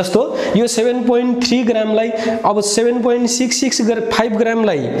 जस्तो यो 7.3 ग्रामलाई अब 7.665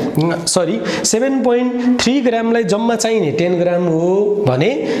 ग्रामलाई 7.3 ग्रामलाई जम्मा चाहिने 10 ग्राम हो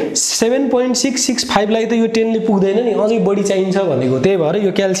भने 7.665 लाई त यो 10 ले पुग्दैन नि, अझै बढी चाहिन्छ भनेको। त्यही भएर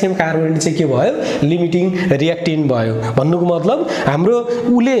यो क्याल्सियम कार्बोनेट चाहिँ के भयो लिमिटिङ रियाक्टेन्ट भयो। भन्नुको मतलब हाम्रो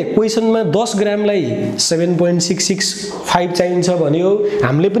उले क्वेशनमा 10 ग्रामलाई 7.665 चाहिन्छ भन्यो,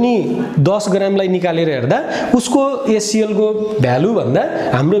 हामीले पनि 10 ग्रामलाई निकालेर हेर्दा उसको HCl को भ्यालु भन्दा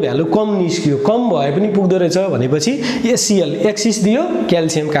हाम्रो भ्यालु कम निस्कियो। कम भए पनि पुग्दो रहेछ भनेपछि HCl एक्सिस दियो,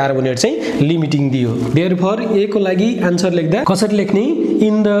 क्याल्सियम कार्बोनेट चाहिँ लिमिटिङ दियो। देयरफोर ए को लागि आन्सर लेख्दा कसरी लेख्ने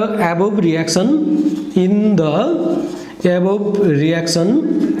in the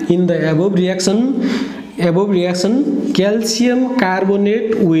above reaction calcium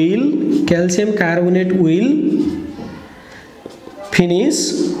carbonate will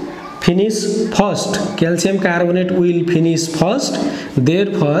finish first. Calcium carbonate will finish first.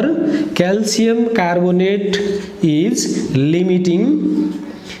 Therefore, calcium carbonate is limiting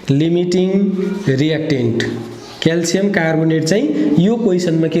reactant. Calcium carbonate चाहिँ यो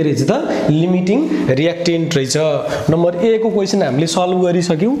क्वेशनमा के रहेछ त लिमिटिङ रियाक्टेन्ट रहेछ। नम्बर ए को क्वेशन हामीले सल्भ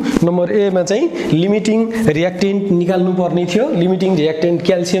गरिसक्यौं। नम्बर ए मा चाहिँ लिमिटिङ रियाक्टेन्ट निकाल्नु पर्ने थियो। लिमिटिङ रियाक्टेन्ट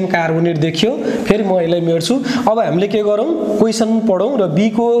क्याल्सियम कार्बोनेट देखियो। फेरि म यसलाई मेट्छु। अब हामीले के गरौँ क्वेशन पढौँ र बी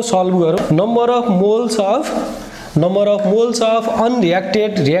को सल्भ गरौँ। Number of moles of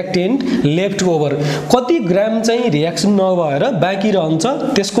अनरियाक्टेड reactant left over कति ग्राम चाहिँ रियाक्सन नभएर बाँकी रहन्छ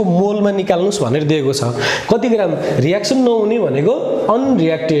त्यसको मोलमा निकाल्नुस् भनेर दिएको छ। कति ग्राम रियाक्सन नहुने भनेको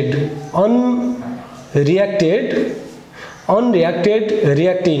अनरियाक्टेड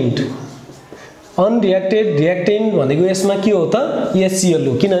रियाक्टेन्ट भनेको यसमा के हो त HCl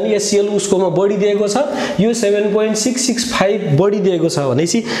हो। किनभने HCl उसकोमा बढी दिएको छ। यो 7.665 बढी दिएको छ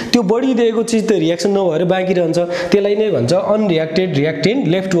भनेपछि त्यो बढी दिएको चिज त रियाक्सन नभएर बाँकी रहन्छ। त्यसलाई नै भन्छ अनरियाक्टेड रियाक्टेन्ट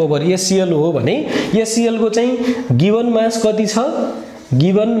लेफ्ट ओभर HCl हो भने HCl को चाहिँ गिवन मास कति छ?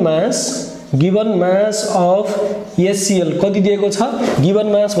 गिवन मास अफ HCl कति दिएको छ? गिवन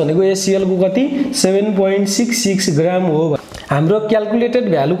मास भनेको HCl को कति 7.66 ग्राम हो। हाम्रो क्याल्कुलेटेड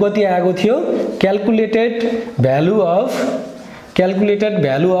भ्यालु कति आएको थियो? क्याल्कुलेटेड भ्यालु अफ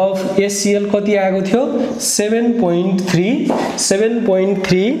HCl कति आएको थियो?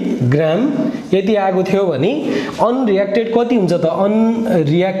 7.3 ग्राम यति आएको थियो भने अनरियाक्टेड कति हुन्छ त?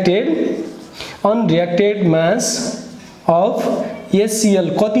 अनरियाक्टेड मास अफ HCl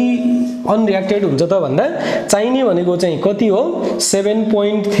कति अनरियाक्टेड हुन्छ त भन्दा चाहिने भनेको चाहिँ कति हो?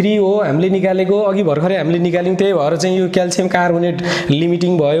 7.3 हो हामीले निकालेको। अघि भर्खरै हामीले निकाल्यौं। त्यही भएर चाहिँ यो क्याल्सियम कार्बोनेट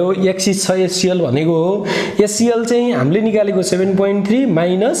लिमिटिङ भयो। एक्सिस छ HCl भनेको हो। HCl चाहिँ हामीले निकालेको 7.3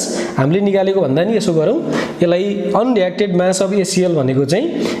 माइनस हामीले निकालेको भन्दा नि यसो गरौँ। यसलाई अनरियाक्टेड मास अफ HCl भनेको चाहिँ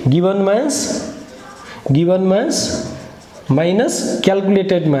गिवन मास माइनस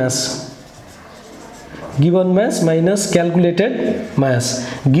क्याल्कुलेटेड मास। गिवन मास माइनस क्याल्कुलेटेड मास।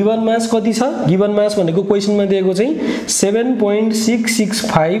 गिवन मास कति छ? गिवन मास भनेको क्वेशनमा दिएको चाहिँ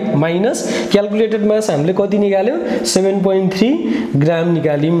 7.665 माइनस क्याल्कुलेटेड मास हामीले कति निकाल्यो? 7.3 ग्राम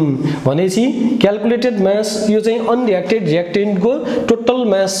निकाल्यौं भनेपछि क्याल्कुलेटेड मास यो चाहिँ अनरियाक्टेड रियाक्टेन्टको टोटल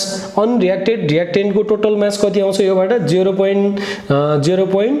मास। अनरियाक्टेड रियाक्टेन्टको टोटल मास कति आउँछ? योबाट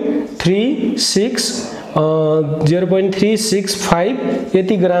 0.365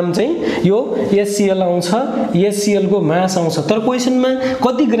 यति ग्राम चाहिँ यो HCl आउँछ। HCl को मास आउँछ। तर क्वेशनमा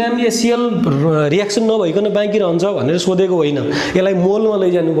कति ग्राम HCl रियाक्सन नभइकन बाँकी रहन्छ भनेर सोधेको होइन। यसलाई मोलमा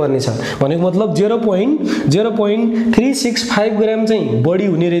लैजानु पर्ने छ। भनेको मतलब 0.365 ग्राम चाहिँ बढी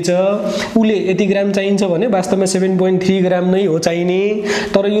हुने रहेछ। उले यति ग्राम चाहिन्छ भने वास्तवमा 7.3 ग्राम नै हो चाहिने।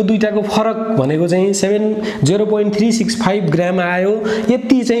 तर यो दुईटाको फरक भनेको चाहिँ 0.365 ग्राम आयो।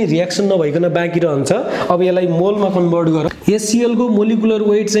 यति चाहिँ रियाक्सन नभइकन बाँकी रहन्छ। अब यसलाई मोलमा कन्भर्ट गरौँ। HCl को मोलिकुलर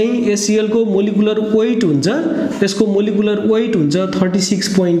वेट चाहिँ HCl को मोलिकुलर वेट हुन्छ। यसको मोलिकुलर वेट हुन्छ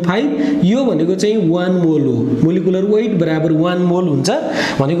 36.5। यो भनेको चाहिँ 1 मोल हो। मोलिकुलर वेट बराबर 1 मोल हुन्छ।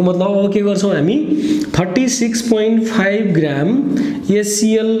 भनेको मतलब अब के गर्छौं हामी 36.5 ग्राम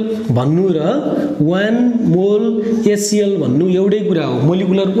HCl भन्नु र 1 मोल HCl भन्नु एउटै कुरा हो।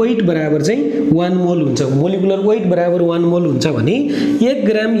 मोलिकुलर वेट बराबर चाहिँ 1 मोल हुन्छ। मोलिकुलर वेट बराबर 1 मोल हुन्छ भने 1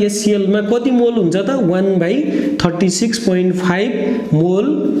 ग्राम HCl मा कति मोल हुन्छ त? 1/36.5 मोल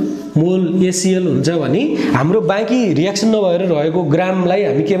HCl हुन्छ भने हाम्रो बाँकी रियाक्सन नभएर रहेको ग्रामलाई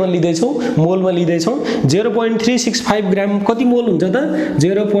हामी केमा लिँदै छौं? मोलमा लिँदै छौं। 0.365 ग्राम कति मोल हुन्छ त?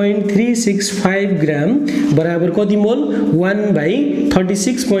 0.365 ग्राम बराबर कति मोल?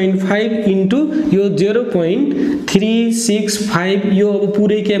 1/36.5 इन्टु यो 0.365 यो अब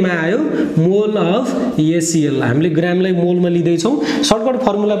पुरै केमा आयो? Mole of HCl। हामीले ग्रामलाई मोलमा लिँदै छौं। सर्टकट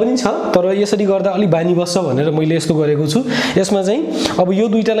फर्मुला पनि छ तर यसरी गर्दा अलि बानी बस्छ भनेर मैले यस्तो गरेको छु। यसमा चाहिँ अब यो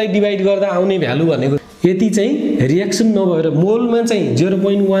दुईटालाई डिवाइड गर्दा आउने भ्यालु भनेको यति चाहिँ रियाक्सन नभएर मोलमा चाहिँ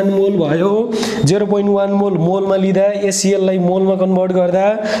 0.1 मोल भयो। 0.1 मोल मोलमा लिँदा HCl लाई मोलमा कन्भर्ट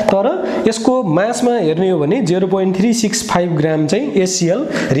गर्दा तर यसको मासमा हेर्ने हो भने 0.365 ग्राम चाहिँ HCl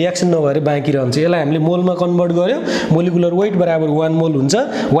रियाक्सन नभएर बाँकी रहन्छ। यसलाई हामीले मोलमा कन्भर्ट गर्यो। मोलिकुलर वेट बराबर 1 मोल हुन्छ।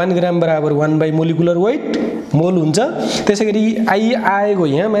 1 ग्राम बराबर 1 मोलिकुलर वेट मोल हुन्छ। त्यसैगरी आएको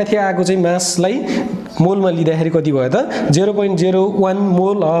यहाँ माथि आएको चाहिँ मासलाई मोलमा लिँदाखेरि कति भयो त? 0.01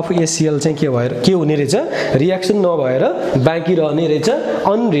 मोल अफ HCl चाहिँ के हुने रहेछ? रियाक्सन नभएर बाँकी रहने रहेछ।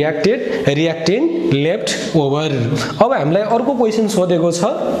 अनरियाक्टेड रियाक्टेन्ट लेफ्ट ओभर। अब हामीलाई अर्को क्वेशन सोधेको छ।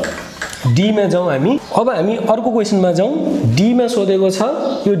 डी मा जाउँ हामी। अब हामी अर्को क्वेशनमा जाउँ। डी मा सोधेको छ।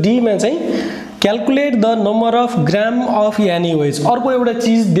 यो डी मा चाहिँ calculate the number of gram of NaOH। अर्को एउटा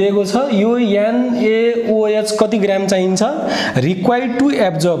चीज दिएको छ। यो NaOH कति ग्राम चाहिन्छ? Required to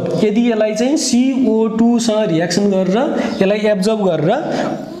absorb. यदि यसलाई चाहिँ CO2 सँग रियाक्सन गरेर यसलाई एब्जर्ब गरेर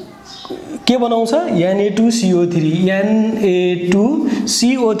के बनाउँछ Na2CO3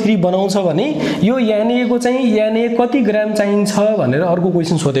 Na2CO3 बनाउँछ भने यो Na को चाहिँ Na कति ग्राम चाहिन्छ भनेर अर्को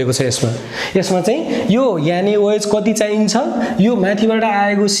क्वेशन सोधेको छ यसमा चाहिँ यो NaOH कति चाहिन्छ यो माथिबाट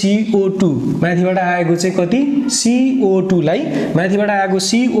आएको CO2 माथिबाट आएको चाहिँ कति CO2 लाई माथिबाट आएको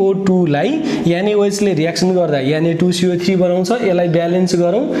CO2 लाई NaOH ले रियाक्सन गर्दा Na2CO3 बनाउँछ यसलाई ब्यालेन्स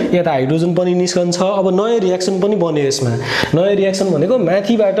गरौँ यता हाइड्रोजन पनि निस्कन्छ अब नयाँ रियाक्सन पनि बन्यो यसमा नयाँ रियाक्सन भनेको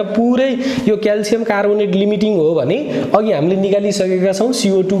माथिबाट पुरै यो क्याल्सियम कार्बोनेट लिमिटिङ हो भने अघि हामीले निकालिसकेका छौं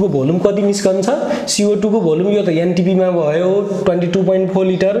CO2 को भोल्युम कति निस्कन्छ CO2 को भोल्युम यो त NTP मा भयो 22.4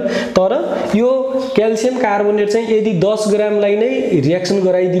 लिटर तर यो क्याल्सियम कार्बोनेट चाहिँ यदि 10 ग्राम लाई नै रियाक्सन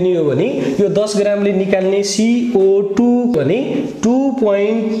गराइदिने हो भने यो 10 ग्राम ले निकाल्ने CO2 भने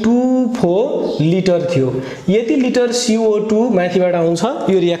 2.24 लिटर थियो यति लिटर CO2 माथिबाट आउँछ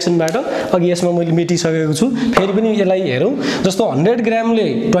यो रियाक्सनबाट अघि यसमा मैले मेटिसकेको छु फेरि पनि यसलाई हेरौं जस्तो 100 ग्राम ले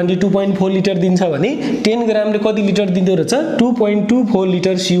 22.4 लिटर दिन्छ भने 10 ग्राम ले कति लिटर दिँदो रहेछ 2.24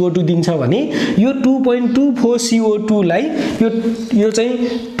 लिटर CO2 दिन्छ भने यो 2.24 CO2 लाई यो चाहिँ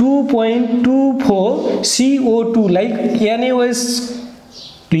 2.24 CO2 लाई NaOH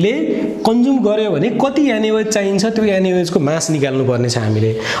ले कन्ज्युम गर्यो भने कति NaOH चाहिन्छ त्यो NaOH को मास निकाल्नु पर्ने छ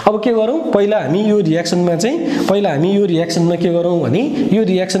हामीले अब के गरौँ पहिला हामी यो रियाक्सनमा के गरौँ भने यो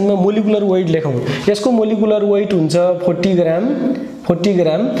रियाक्सनमा मोलिकुलर वेट लेखौं यसको मोलिकुलर वेट हुन्छ 40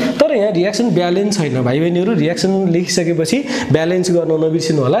 ग्राम तर यहाँ रियाक्सन ब्यालेन्स छैन भाइ बहिनीहरु रियाक्सन लेखिसकेपछि ब्यालेन्स गर्न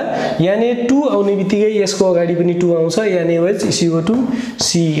नबिर्सिनु होला Na2 आउने बित्तिकै यसको अगाडि पनि 2 आउँछ NaOH CO2 C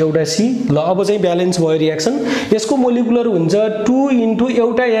एउटा C ल अब चाहिँ ब्यालेन्स भयो रियाक्सन यसको मोलिकुलर हुन्छ 2 इन्टु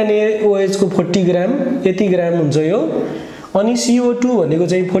एउटा NaOH को 40 ग्राम यति ग्राम हुन्छ यो अनि CO2 भनेको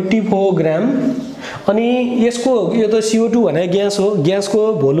चाहिँ 44 ग्राम अनि यसको यो त CO2 भने ग्यास हो ग्यासको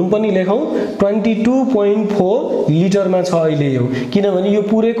भोल्युम पनि लेखौं 22.4 लिटर मा छ अहिले यो किनभने यो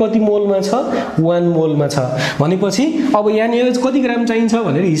पुरै कति मोल मा छ 1 मोल मा छ भनेपछि अब NaOH कति ग्राम चाहिन्छ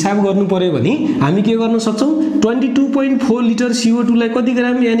भनेर हिसाब गर्नु पर्यो भने हामी के गर्न सक्छौं 22.4 लिटर CO2 लाई कति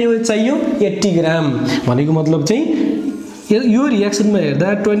ग्राम NaOH चाहियो 80 ग्राम भनेको मतलब चाहिँ यो रियाक्सनमा हेर्दा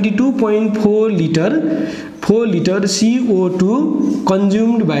 22.4 litre 4 litre CO2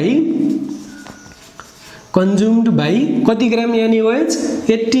 consumed by कति ग्राम NaOH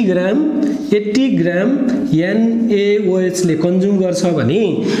 80 ग्राम NaOH ले कन्ज्युम गर्छ भने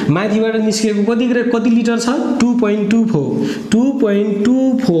माथिबाट निस्केको कति लिटर छ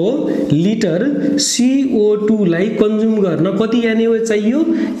 2.24 लिटर CO2 लाई कन्ज्युम गर्न कति NaOH चाहियो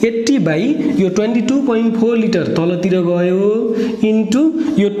 80 बाइ यो 22.4 लिटर तलतिर गयो इन्टु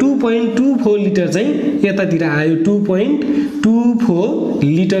यो 2.24 लिटर चाहिँ यतातिर आयो 2.24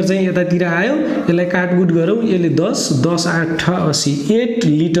 लिटर चाहिँ यतातिर आयो यसलाई काटकुट गरौँ यसले 10 8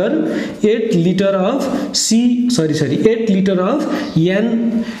 80 8 litre of 8 litre of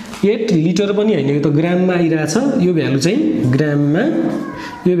 8 litre पनि हैन यो त ग्राममा आइराछ यो भ्यालु चाहिँ ग्राममा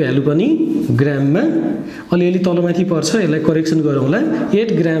यो भ्यालु पनि ग्राममा अलिअलि तलमाथि पर्छ यसलाई करेक्सन गरौँला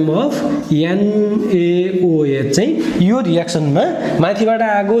 8 ग्राम अफ NaOH चाहिँ यो रियाक्सनमा माथिबाट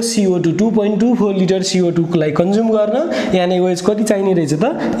आएको CO2 2.24 लिटर CO2 को लागि कन्ज्युम गर्न NaOH कति चाहिने रहेछ त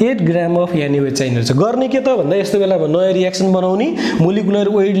 8 ग्राम अफ NaOH चाहिने रहेछ गर्ने के त भन्दा यस्तो बेला नयाँ रियाक्सन बनाउने मोलिकुलर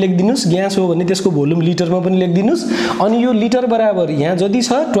वेट लेख्दिनुस् ग्यास हो भने त्यसको भोल्युम लिटरमा पनि लेख्दिनुस् अनि यो लिटर बराबर यहाँ जति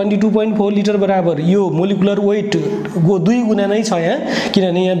छ 22.4 लिटर बराबर यो मोलिकुलर वेट को 2 गुणा नै छ यहाँ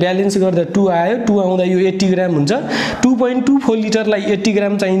किनभने यहाँ ब्यालेन्स गर्दा 2 आयो 2 आउँदा यो 80 ग्राम हुन्छ 2.24 लिटरलाई 80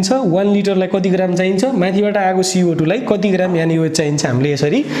 ग्राम चाहिन्छ 1 लिटरलाई कति ग्राम चाहिन्छ माथिबाट आएको CO2 लाई कति ग्राम NaOH चाहिन्छ हामीले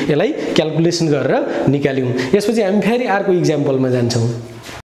यसरी यसलाई क्याल्कुलेसन गरेर निकाल्यौं यसपछि हामी फेरि अर्को एक्जाम्पलमा जान्छौं